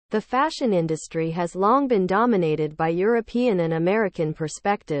The fashion industry has long been dominated by European and American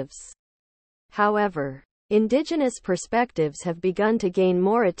perspectives. However, Indigenous perspectives have begun to gain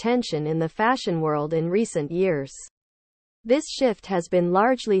more attention in the fashion world in recent years. This shift has been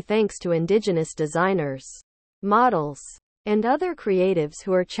largely thanks to Indigenous designers, models, and other creatives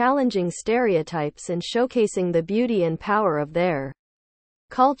who are challenging stereotypes and showcasing the beauty and power of their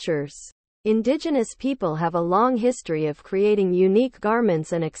cultures. Indigenous people have a long history of creating unique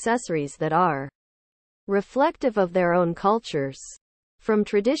garments and accessories that are reflective of their own cultures. From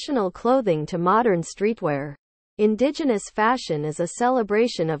traditional clothing to modern streetwear, Indigenous fashion is a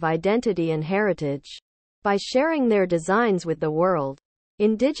celebration of identity and heritage. By sharing their designs with the world,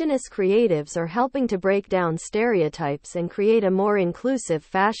 Indigenous creatives are helping to break down stereotypes and create a more inclusive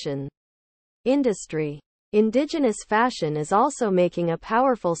fashion industry. Indigenous fashion is also making a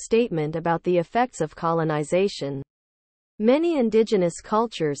powerful statement about the effects of colonization. Many Indigenous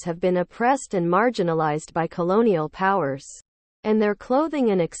cultures have been oppressed and marginalized by colonial powers, and their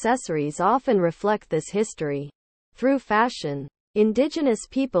clothing and accessories often reflect this history. Through fashion, Indigenous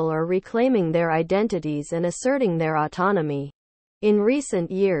people are reclaiming their identities and asserting their autonomy. In recent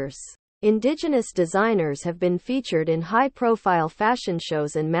years, Indigenous designers have been featured in high-profile fashion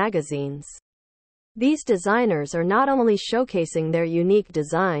shows and magazines. These designers are not only showcasing their unique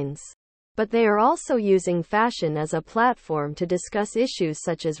designs, but they are also using fashion as a platform to discuss issues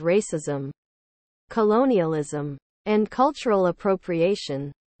such as racism, colonialism, and cultural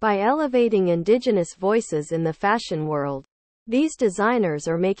appropriation. By elevating Indigenous voices in the fashion world, these designers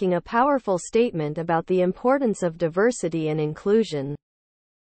are making a powerful statement about the importance of diversity and inclusion.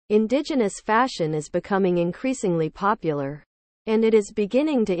 Indigenous fashion is becoming increasingly popular, and it is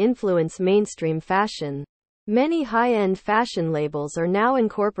beginning to influence mainstream fashion. Many high-end fashion labels are now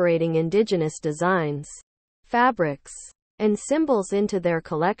incorporating Indigenous designs, fabrics, and symbols into their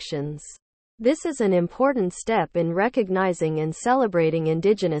collections. This is an important step in recognizing and celebrating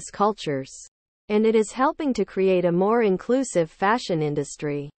Indigenous cultures, and it is helping to create a more inclusive fashion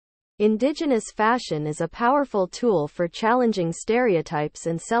industry. Indigenous fashion is a powerful tool for challenging stereotypes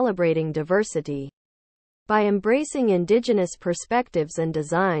and celebrating diversity. By embracing Indigenous perspectives and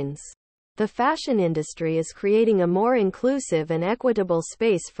designs, the fashion industry is creating a more inclusive and equitable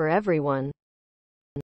space for everyone.